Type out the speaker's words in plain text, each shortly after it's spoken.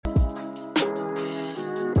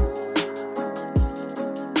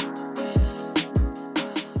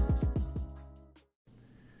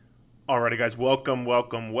Alrighty, guys, welcome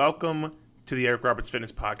to the Eric Roberts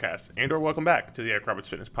Fitness Podcast, and or welcome back to the Eric Roberts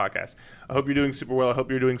Fitness Podcast. I hope you're doing super well. I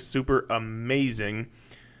hope you're doing super amazing.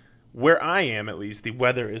 Where I am, at least, the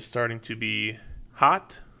weather is starting to be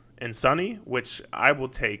hot and sunny, which I will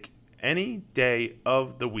take any day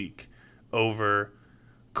of the week over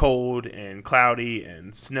cold and cloudy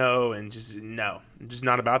and snow and just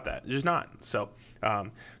not about that. Just not. So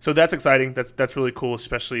that's exciting. That's really cool,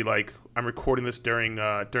 especially like I'm recording this during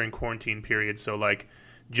quarantine period. So like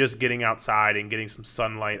just getting outside and getting some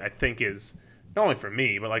sunlight, I think is not only for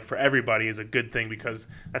me, but like for everybody is a good thing because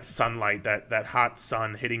that sunlight, that hot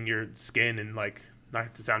sun hitting your skin and like,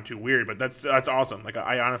 not to sound too weird, but that's awesome. Like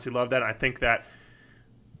I honestly love that. And I think that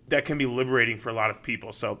can be liberating for a lot of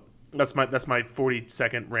people. So that's my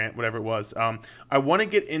 40-second rant, whatever it was. I want to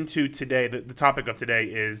get into today, the topic of today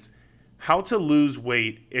is how to lose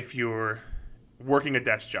weight if you're working a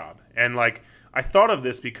desk job. And like, I thought of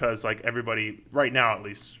this because like everybody right now, at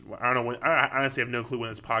least, I don't know when, I honestly have no clue when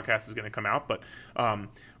this podcast is going to come out, but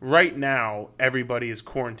right now everybody is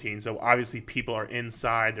quarantined. So obviously people are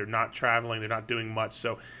inside, they're not traveling, they're not doing much.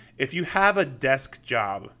 So if you have a desk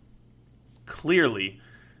job, clearly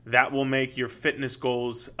that will make your fitness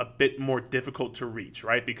goals a bit more difficult to reach,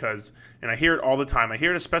 right? Because, and I hear it all the time, I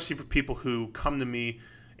hear it especially for people who come to me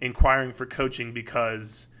inquiring for coaching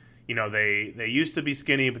because, you know, they used to be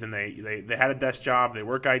skinny, but then they had a desk job, they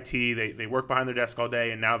work IT, they work behind their desk all day,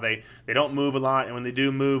 and now they don't move a lot, and when they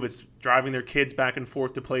do move, it's driving their kids back and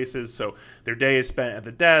forth to places, so their day is spent at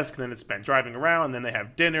the desk, and then it's spent driving around, and then they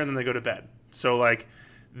have dinner, and then they go to bed. So, like,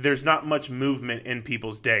 there's not much movement in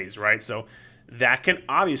people's days, right? So that can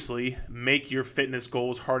obviously make your fitness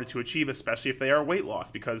goals harder to achieve, especially if they are weight loss,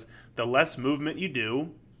 because the less movement you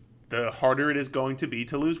do, the harder it is going to be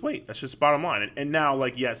to lose weight. That's just bottom line. And now,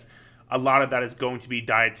 like, yes, a lot of that is going to be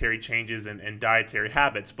dietary changes and dietary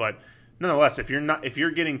habits, but nonetheless, if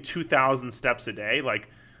you're getting 2,000 steps a day, like,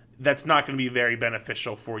 that's not going to be very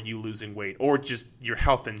beneficial for you losing weight or just your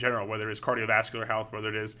health in general, whether it is cardiovascular health, whether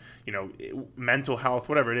it is, you know, mental health,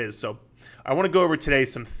 whatever it is. So I want to go over today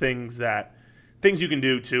some things you can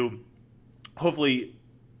do to hopefully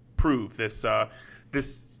prove this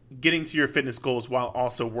getting to your fitness goals while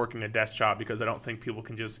also working a desk job, because I don't think people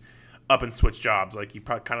can just up and switch jobs. Like, you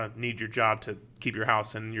probably kind of need your job to keep your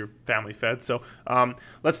house and your family fed. So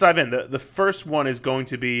let's dive in. The first one is going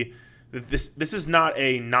to be this is not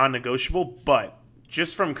a non-negotiable, but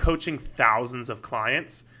just from coaching thousands of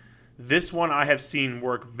clients, this one I have seen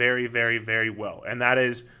work very, very, very well. And that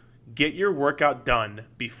is, get your workout done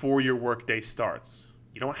before your workday starts.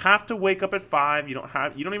 You don't have to wake up at 5. You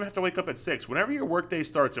don't even have to wake up at 6. Whenever your workday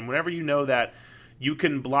starts and whenever you know that you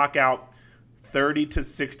can block out 30 to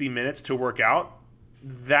 60 minutes to work out,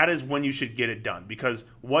 that is when you should get it done. Because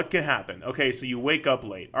what can happen? Okay, so you wake up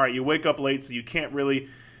late. All right, you wake up late, so you can't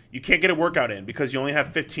get a workout in because you only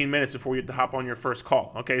have 15 minutes before you have to hop on your first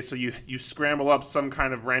call. Okay, so you scramble up some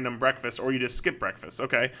kind of random breakfast, or you just skip breakfast.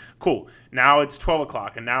 Okay, cool. Now it's 12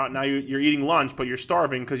 o'clock, and now you're eating lunch, but you're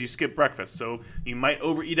starving because you skipped breakfast. So you might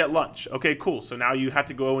overeat at lunch. Okay, cool. So now you have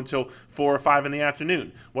to go until 4 or 5 in the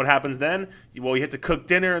afternoon. What happens then? Well, you have to cook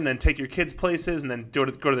dinner and then take your kids places and then go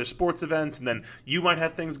to their sports events, and then you might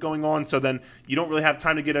have things going on. So then you don't really have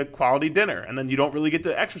time to get a quality dinner, and then you don't really get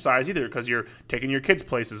to exercise either because you're taking your kids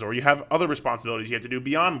places, or you have other responsibilities you have to do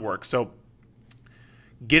beyond work. So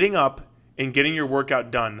getting up and getting your workout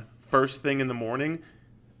done first thing in the morning,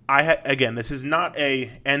 again, this is not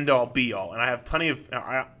a end-all be-all, and I have plenty of,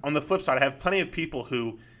 on the flip side, I have plenty of people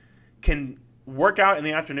who can work out in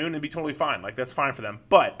the afternoon and be totally fine. Like, that's fine for them.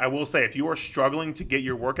 But I will say, if you are struggling to get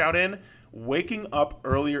your workout in, waking up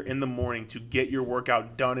earlier in the morning to get your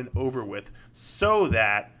workout done and over with, so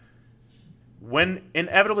that when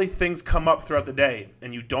inevitably things come up throughout the day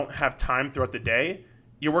and you don't have time throughout the day,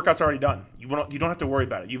 your workout's already done. You don't have to worry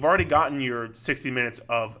about it. You've already gotten your 60 minutes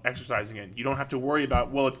of exercising in. You don't have to worry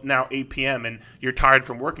about, well, it's now 8 p.m. and you're tired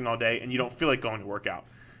from working all day and you don't feel like going to work out.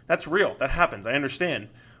 That's real. That happens. I understand.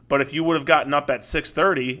 But if you would have gotten up at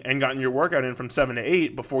 6:30 and gotten your workout in from 7 to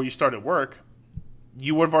 8 before you started work,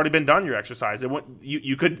 you would have already been done your exercise.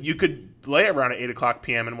 You could lay around at 8 o'clock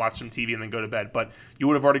p.m. and watch some TV and then go to bed, but you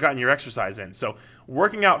would have already gotten your exercise in. So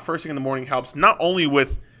working out first thing in the morning helps not only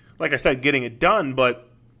with, like I said, getting it done, but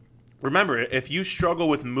remember, if you struggle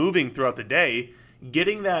with moving throughout the day,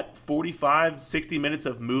 getting that 45, 60 minutes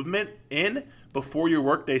of movement in before your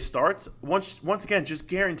workday starts, once again, just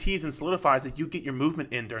guarantees and solidifies that you get your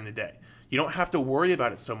movement in during the day. You don't have to worry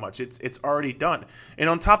about it so much. It's already done. And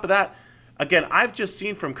on top of that, again, I've just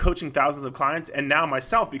seen from coaching thousands of clients and now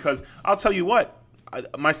myself, because I'll tell you what,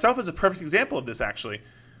 myself is a perfect example of this, actually.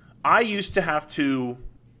 I used to have to,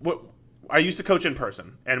 I used to coach in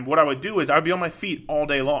person, and what I would do is I would be on my feet all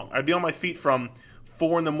day long. I'd be on my feet from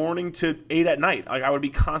 4 in the morning to 8 at night. Like, I would be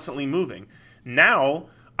constantly moving. Now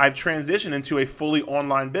I've transitioned into a fully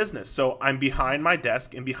online business, so I'm behind my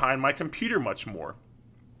desk and behind my computer much more.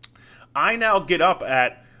 I now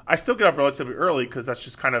I still get up relatively early because that's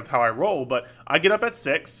just kind of how I roll, but I get up at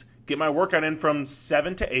 6, get my workout in from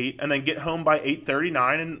 7 to 8, and then get home by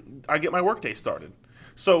 8:39, and I get my workday started.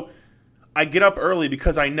 So I get up early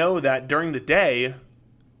because I know that during the day,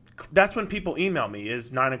 that's when people email me,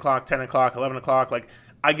 is 9 o'clock, 10 o'clock, 11 o'clock. Like,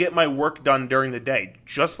 I get my work done during the day,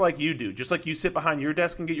 just like you do. Just like you sit behind your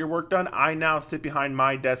desk and get your work done, I now sit behind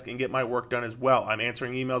my desk and get my work done as well. I'm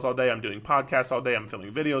answering emails all day. I'm doing podcasts all day. I'm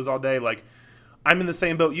filming videos all day. Like, I'm in the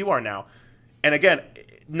same boat you are now. And again,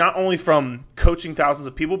 not only from coaching thousands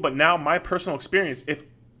of people, but now my personal experience,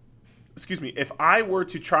 if I were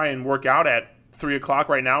to try and work out at 3 o'clock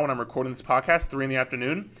right now when I'm recording this podcast, 3 in the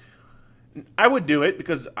afternoon, I would do it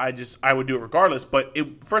because I would do it regardless. But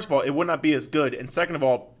first of all, it would not be as good. And second of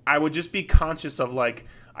all, I would just be conscious of like,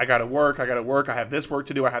 I got to work, I have this work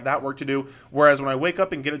to do, I have that work to do. Whereas when I wake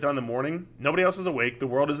up and get it done in the morning, nobody else is awake, the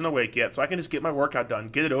world isn't awake yet, so I can just get my workout done,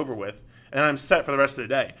 get it over with, and I'm set for the rest of the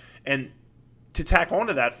day. And to tack on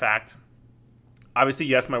to that fact, obviously,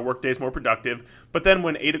 yes, my work day is more productive, but then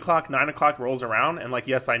when 8 o'clock, 9 o'clock rolls around, and like,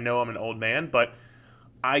 yes, I know I'm an old man, but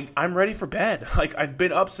I'm ready for bed. Like, I've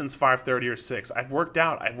been up since 5:30 or 6. I've worked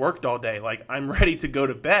out. I've worked all day. Like, I'm ready to go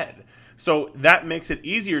to bed. So that makes it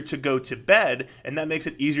easier to go to bed, and that makes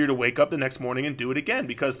it easier to wake up the next morning and do it again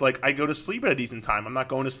because, like, I go to sleep at a decent time. I'm not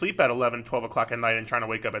going to sleep at 11, 12 o'clock at night and trying to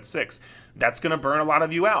wake up at 6. That's going to burn a lot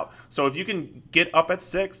of you out. So if you can get up at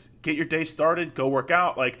 6, get your day started, go work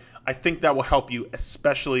out, like, I think that will help you,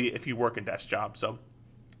 especially if you work a desk job. So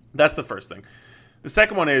that's the first thing. The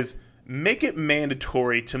second one is make it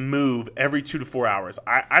mandatory to move every 2 to 4 hours.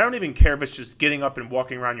 I don't even care if it's just getting up and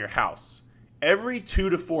walking around your house. Every 2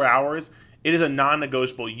 to 4 hours, it is a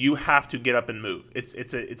non-negotiable. You have to get up and move.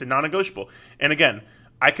 It's a non-negotiable. And again,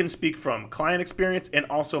 I can speak from client experience and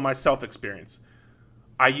also my self-experience.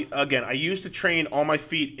 I used to train on my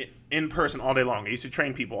feet in person all day long. I used to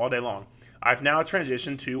train people all day long. I've now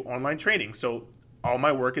transitioned to online training. So all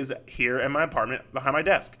my work is here in my apartment behind my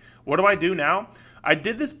desk. What do I do now? I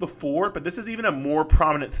did this before, but this is even a more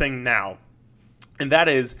prominent thing now. And that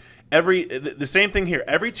is the same thing here.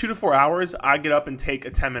 Every 2 to 4 hours, I get up and take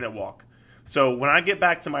a 10-minute walk. So when I get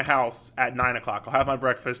back to my house at 9 o'clock, I'll have my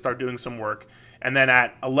breakfast, start doing some work. And then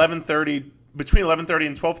at 11:30, between 11:30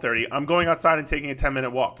 and 12:30, I'm going outside and taking a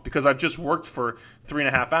 10-minute walk because I've just worked for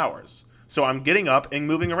 3.5 hours. So I'm getting up and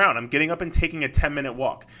moving around. I'm getting up and taking a 10-minute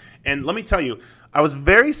walk. And let me tell you, I was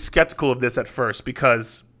very skeptical of this at first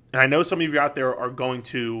because, and I know some of you out there are going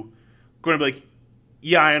to be like,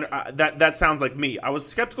 yeah, that sounds like me. I was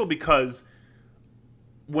skeptical because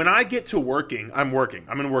when I get to working. I'm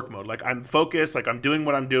in work mode. Like, I'm focused, like I'm doing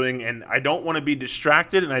what I'm doing, and I don't want to be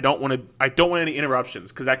distracted, and I don't want any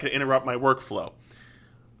interruptions because that could interrupt my workflow.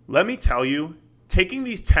 Let me tell you, taking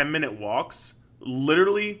these 10-minute walks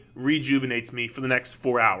literally rejuvenates me for the next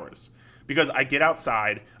 4 hours because I get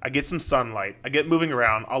outside, I get some sunlight, I get moving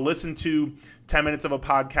around, I'll listen to 10 minutes of a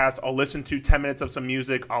podcast, I'll listen to 10 minutes of some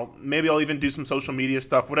music, I'll even do some social media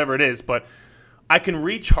stuff, whatever it is, but I can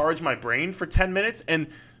recharge my brain for 10 minutes. And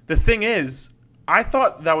the thing is, I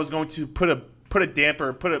thought that was going to put a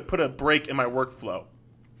damper, put a break in my workflow.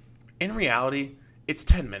 In reality, it's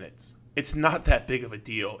 10 minutes. It's not that big of a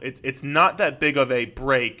deal. It's not that big of a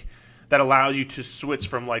break that allows you to switch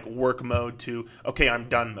from like work mode to, okay, I'm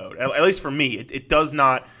done mode. At least for me, it does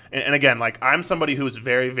not. And again, like, I'm somebody who is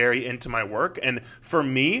very, very into my work. And for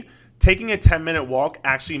me, taking a 10-minute walk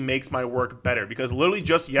actually makes my work better because literally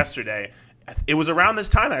just yesterday, it was around this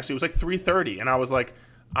time actually, it was like 3:30. And I was like,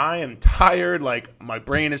 I am tired. Like, my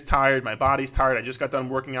brain is tired. My body's tired. I just got done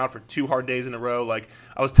working out for 2 hard days in a row. Like,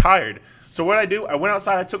 I was tired. So what I do, I went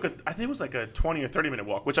outside. I think it was like a 20 or 30-minute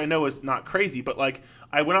walk, which I know is not crazy, but like,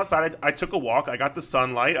 I went outside. I took a walk. I got the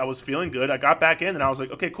sunlight. I was feeling good. I got back in and I was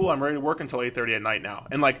like, okay, cool. I'm ready to work until 8:30 at night now.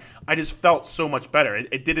 And like, I just felt so much better.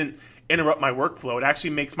 It didn't interrupt my workflow. It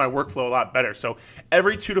actually makes my workflow a lot better. So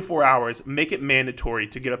every 2 to 4 hours, make it mandatory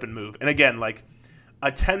to get up and move. And again, like,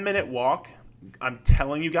 a 10-minute walk, I'm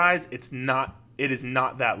telling you guys, it is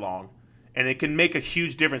not that long. And it can make a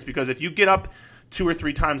huge difference because if you get up 2 or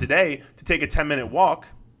 3 times a day to take a 10-minute walk,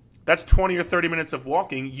 that's 20 or 30 minutes of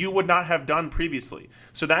walking you would not have done previously.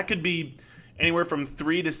 So that could be anywhere from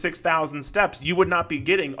 3,000 to 6,000 steps you would not be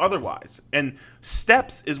getting otherwise. And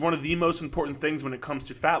steps is one of the most important things when it comes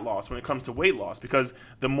to fat loss, when it comes to weight loss, because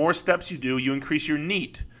the more steps you do, you increase your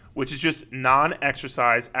NEAT, which is just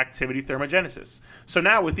non-exercise activity thermogenesis. So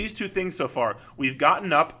now with these two things so far, we've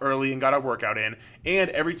gotten up early and got our workout in, and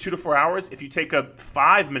every 2 to 4 hours, if you take a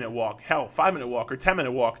 5-minute walk, 5-minute walk or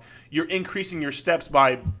 10-minute walk, you're increasing your steps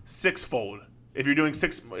by sixfold. If you're doing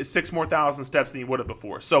six more thousand steps than you would have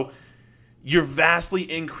before. So you're vastly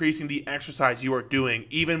increasing the exercise you are doing,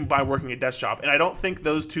 even by working a desk job. And I don't think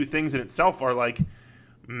those two things in itself are like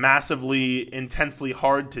massively intensely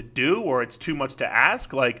hard to do, or it's too much to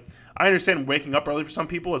ask. Like, I understand waking up early for some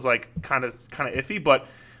people is like kind of iffy, but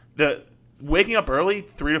the waking up early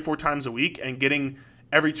 3 to 4 times a week and getting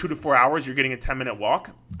every 2 to 4 hours you're getting a 10-minute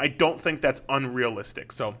walk, I don't think that's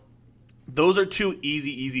unrealistic. So those are two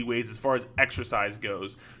easy ways as far as exercise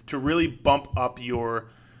goes to really bump up your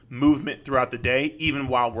movement throughout the day, even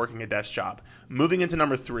while working a desk job. Moving into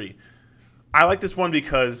number 3, I like this one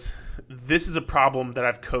because this is a problem that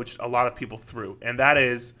I've coached a lot of people through, and that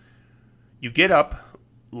is you get up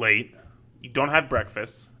late, you don't have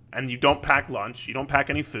breakfast, and you don't pack lunch, you don't pack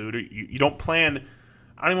any food, or you don't plan,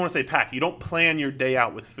 I don't even want to say pack, you don't plan your day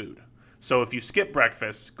out with food. So if you skip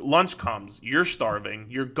breakfast, lunch comes, you're starving,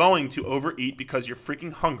 you're going to overeat because you're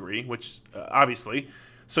freaking hungry, which obviously,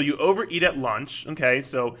 so you overeat at lunch, okay,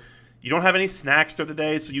 so you don't have any snacks throughout the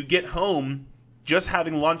day, so you get home just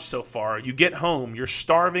having lunch so far. You get home, you're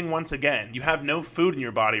starving once again. You have no food in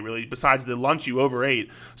your body, really, besides the lunch you overate.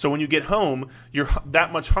 So when you get home, you're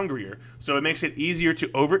that much hungrier. So it makes it easier to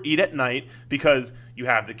overeat at night because you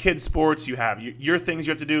have the kids' sports, you have your things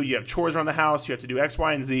you have to do, you have chores around the house, you have to do X,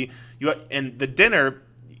 Y, and Z. And the dinner,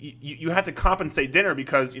 you have to compensate dinner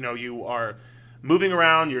because, you are moving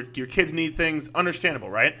around, your kids need things, understandable,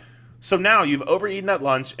 right? So now you've overeaten at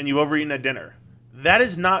lunch and you've overeaten at dinner. That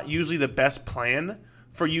is not usually the best plan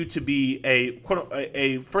for you to be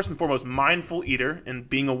a first and foremost mindful eater and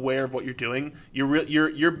being aware of what you're doing.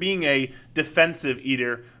 You're being a defensive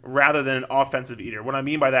eater rather than an offensive eater. What I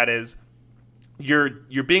mean by that is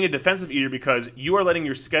you're being a defensive eater because you are letting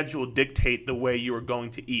your schedule dictate the way you are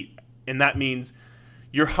going to eat, and that means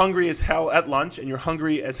you're hungry as hell at lunch and you're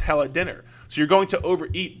hungry as hell at dinner. So you're going to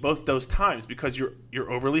overeat both those times because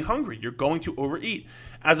you're overly hungry. You're going to overeat,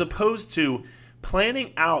 as opposed to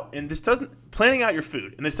planning out your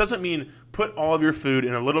food. And this doesn't mean put all of your food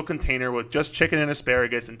in a little container with just chicken and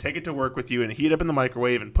asparagus and take it to work with you and heat it up in the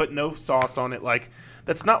microwave and put no sauce on it. Like,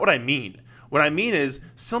 that's not what I mean. What I mean is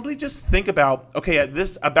simply just think about, okay,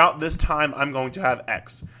 about this time I'm going to have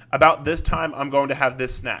X. About this time I'm going to have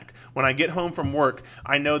this snack. When I get home from work,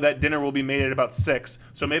 I know that dinner will be made at about 6,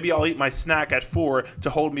 so maybe I'll eat my snack at 4 to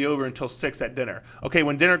hold me over until 6 at dinner. Okay,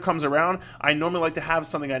 when dinner comes around, I normally like to have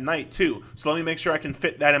something at night too, so let me make sure I can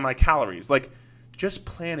fit that in my calories. Like, just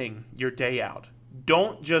planning your day out.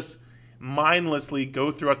 Don't just mindlessly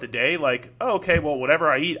go throughout the day like, oh, okay, well,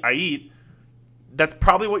 whatever I eat. That's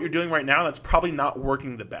probably what you're doing right now. That's probably not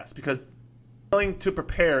working the best, because failing to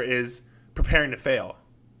prepare is preparing to fail.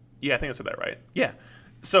 Yeah, I think I said that right. Yeah.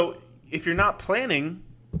 So if you're not planning,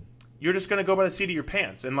 you're just going to go by the seat of your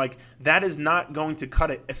pants. And like, that is not going to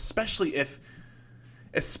cut it, especially if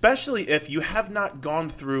you have not gone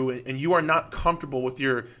through and you are not comfortable with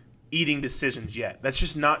your eating decisions yet. That's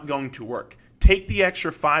just not going to work. Take the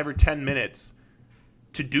extra 5 or 10 minutes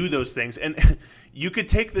to do those things. And you could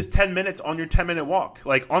take this 10 minutes on your 10-minute walk.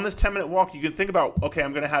 Like, on this 10-minute walk, you can think about, okay,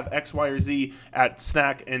 I'm going to have X, Y, or Z at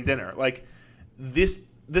snack and dinner. Like, this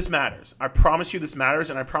matters. I promise you this matters,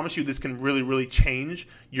 and I promise you this can really, really change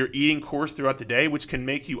your eating course throughout the day, which can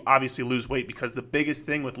make you obviously lose weight, because the biggest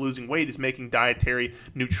thing with losing weight is making dietary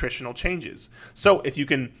nutritional changes. So if you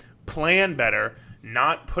can plan better,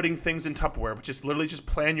 not putting things in Tupperware, but just literally just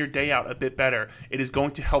plan your day out a bit better, it is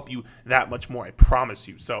going to help you that much more. I promise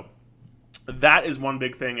you. So that is one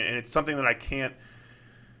big thing, and it's something that I can't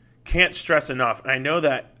stress enough. And I know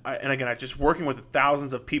that, and again, I'm just working with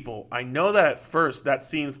thousands of people. I know that at first that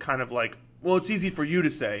seems kind of like, well, it's easy for you to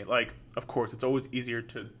say. Like, of course, it's always easier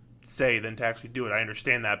to say than to actually do it. I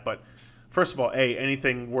understand that. But first of all,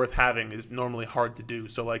 anything worth having is normally hard to do.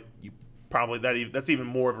 So like, you probably, that's even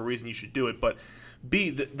more of a reason you should do it. But B,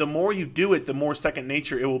 the more you do it, the more second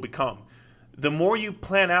nature it will become. The more you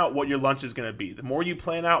plan out what your lunch is going to be, the more you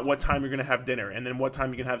plan out what time you're going to have dinner, and then what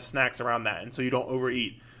time you can have snacks around that, and so you don't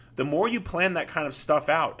overeat. The more you plan that kind of stuff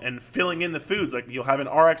out and filling in the foods, like you'll have an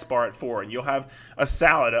RX bar at 4 and you'll have a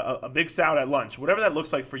salad, a big salad at lunch, whatever that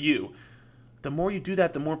looks like for you, the more you do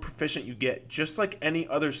that, the more proficient you get. Just like any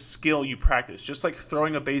other skill you practice, just like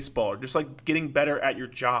throwing a baseball, or just like getting better at your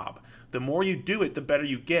job. The more you do it, the better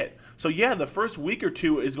you get. So yeah, the first week or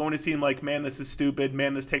two is going to seem like, man, this is stupid.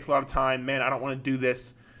 Man, this takes a lot of time. Man, I don't want to do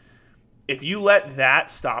this. If you let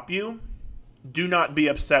that stop you, do not be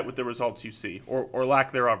upset with the results you see or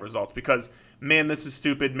lack thereof results because, man, this is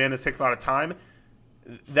stupid. Man, this takes a lot of time.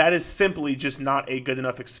 That is simply just not a good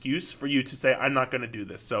enough excuse for you to say, I'm not going to do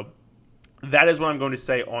this. So that is what I'm going to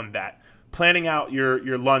say on that. Planning out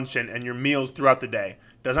your lunch and your meals throughout the day.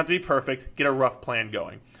 Doesn't have to be perfect. Get a rough plan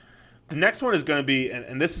going. The next one is going to be,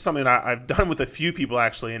 and this is something that I've done with a few people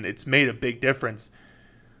actually, and it's made a big difference.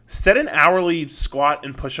 Set an hourly squat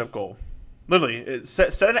and push-up goal. Literally,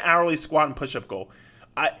 set an hourly squat and push-up goal.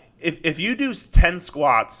 If you do 10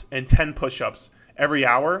 squats and 10 push-ups every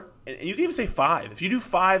hour, and you can even say 5. If you do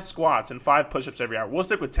 5 squats and 5 push-ups every hour, we'll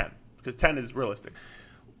stick with 10 because 10 is realistic.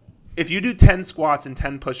 If you do 10 squats and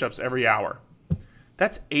 10 push-ups every hour,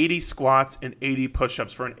 that's 80 squats and 80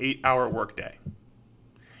 push-ups for an 8-hour workday.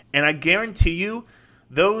 And I guarantee you,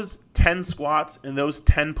 those 10 squats and those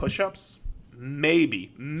 10 push-ups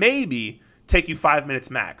maybe take you 5 minutes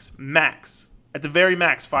max. At the very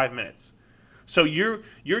max, 5 minutes. So you're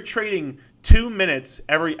trading 2 minutes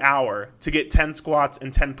every hour to get 10 squats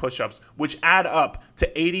and 10 push-ups, which add up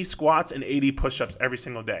to 80 squats and 80 push-ups every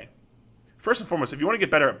single day. First and foremost, if you want to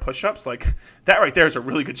get better at push-ups, like that right there is a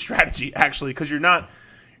really good strategy, actually, because you're not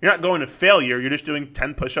going to failure. You're just doing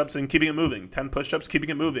 10 push-ups and keeping it moving. 10 push-ups, keeping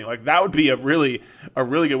it moving. Like that would be a really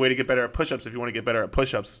good way to get better at push-ups if you want to get better at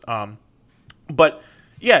push-ups. But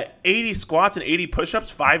yeah, 80 squats and 80 push-ups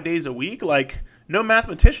 5 days a week. Like no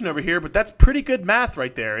mathematician over here, but that's pretty good math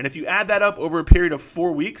right there. And if you add that up over a period of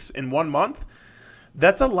 4 weeks in 1 month,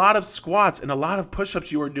 that's a lot of squats and a lot of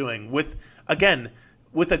push-ups you are doing with a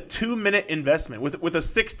 2-minute investment, with a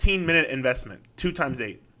 16-minute investment, 2 times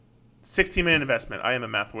 8. 16-minute investment. I am a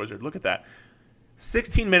math wizard. Look at that.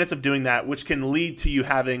 16 minutes of doing that, which can lead to you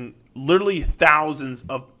having literally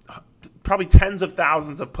probably tens of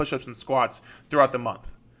thousands of push-ups and squats throughout the month.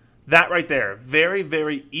 That right there, very,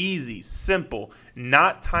 very easy, simple,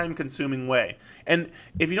 not time-consuming way. And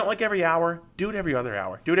if you don't like every hour, do it every other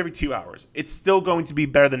hour. Do it every 2 hours. It's still going to be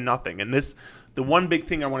better than nothing. And the one big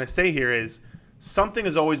thing I want to say here is something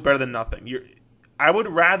is always better than nothing. I would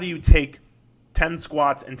rather you take 10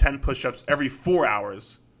 squats and 10 push-ups every 4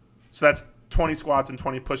 hours. So that's 20 squats and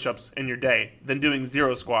 20 push-ups in your day than doing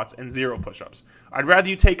 0 squats and 0 push-ups. I'd rather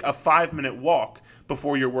you take a 5-minute walk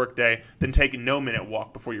before your workday than take a no-minute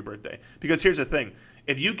walk before your birthday. Because here's the thing.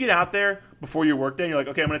 If you get out there before your workday and you're like,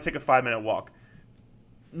 okay, I'm going to take a 5-minute walk.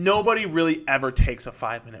 Nobody really ever takes a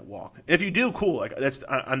 5-minute walk. And if you do, cool. Like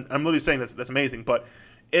I'm literally saying that's amazing. But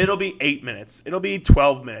it'll be 8 minutes. It'll be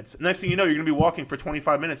 12 minutes. Next thing you know, you're going to be walking for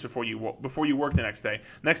 25 minutes before you work the next day.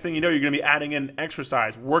 Next thing you know, you're going to be adding in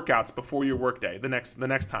exercise, workouts before your work day the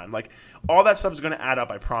next time. Like all that stuff is going to add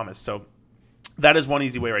up, I promise. So that is one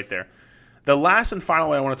easy way right there. The last and final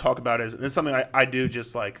way I want to talk about is, and this is something I do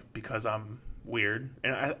just like because I'm weird.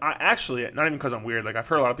 And I actually, not even because I'm weird, like I've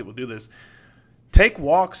heard a lot of people do this. Take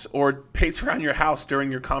walks or pace around your house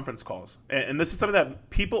during your conference calls. And this is something that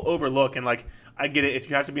people overlook. And like, I get it. If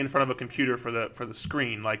you have to be in front of a computer for the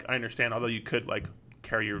screen, like I understand, although you could like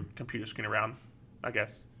carry your computer screen around, I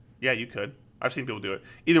guess. Yeah, you could. I've seen people do it.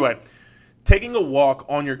 Either way, taking a walk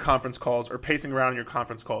on your conference calls or pacing around your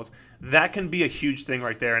conference calls, that can be a huge thing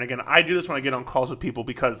right there. And again, I do this when I get on calls with people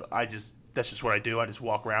because that's just what I do. I just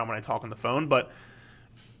walk around when I talk on the phone. But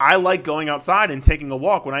I like going outside and taking a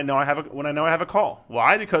walk when I know I have a call.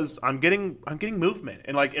 Why? Because I'm getting movement,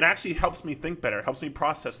 and like it actually helps me think better, helps me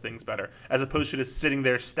process things better, as opposed to just sitting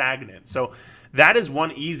there stagnant. So that is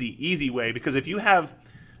one easy way. Because if you have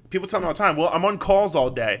people tell me all the time, well, I'm on calls all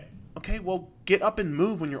day. Okay, well, get up and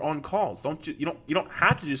move when you're on calls. You don't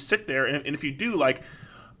have to just sit there. And if you do, like,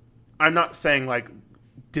 I'm not saying like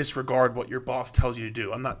disregard what your boss tells you to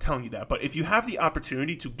do. I'm not telling you that. But if you have the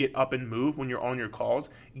opportunity to get up and move when you're on your calls,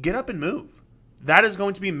 get up and move. That is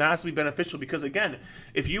going to be massively beneficial because, again,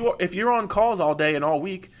 if you're on calls all day and all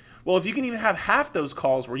week, well, if you can even have half those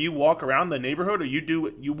calls where you walk around the neighborhood or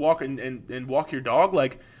you walk and walk your dog,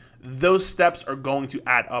 like those steps are going to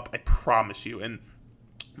add up, I promise you. And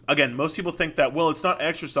again, most people think that, well, it's not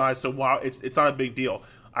exercise, so wow, it's not a big deal.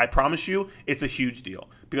 I promise you, it's a huge deal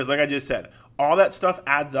because, like I just said, all that stuff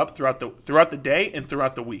adds up throughout the day and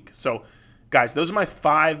throughout the week. So, guys, those are my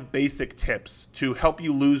 5 basic tips to help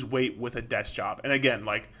you lose weight with a desk job. And again,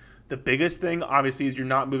 like the biggest thing, obviously, is you're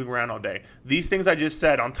not moving around all day. These things I just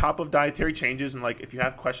said, on top of dietary changes, and like if you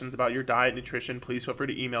have questions about your diet, nutrition, please feel free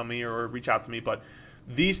to email me or reach out to me. But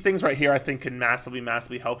these things right here, I think, can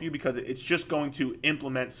massively help you because it's just going to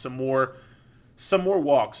implement some more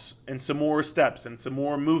walks and some more steps and some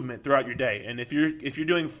more movement throughout your day. And if you're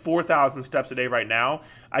doing 4,000 steps a day right now,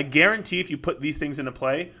 I guarantee if you put these things into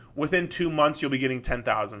play, within 2 months you'll be getting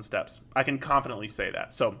 10,000 steps. I can confidently say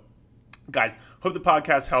that. So, guys, hope the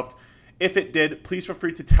podcast helped. If it did, please feel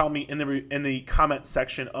free to tell me in the comment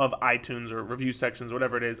section of iTunes or review sections,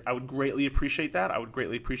 whatever it is. I would greatly appreciate that. I would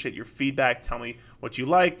greatly appreciate your feedback. Tell me what you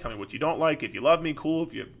like. Tell me what you don't like. If you love me, cool.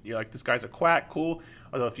 If you're like, this guy's a quack, cool.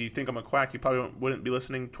 Although if you think I'm a quack, you probably wouldn't be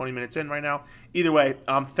listening 20 minutes in right now. Either way,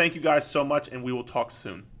 thank you guys so much, and we will talk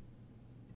soon.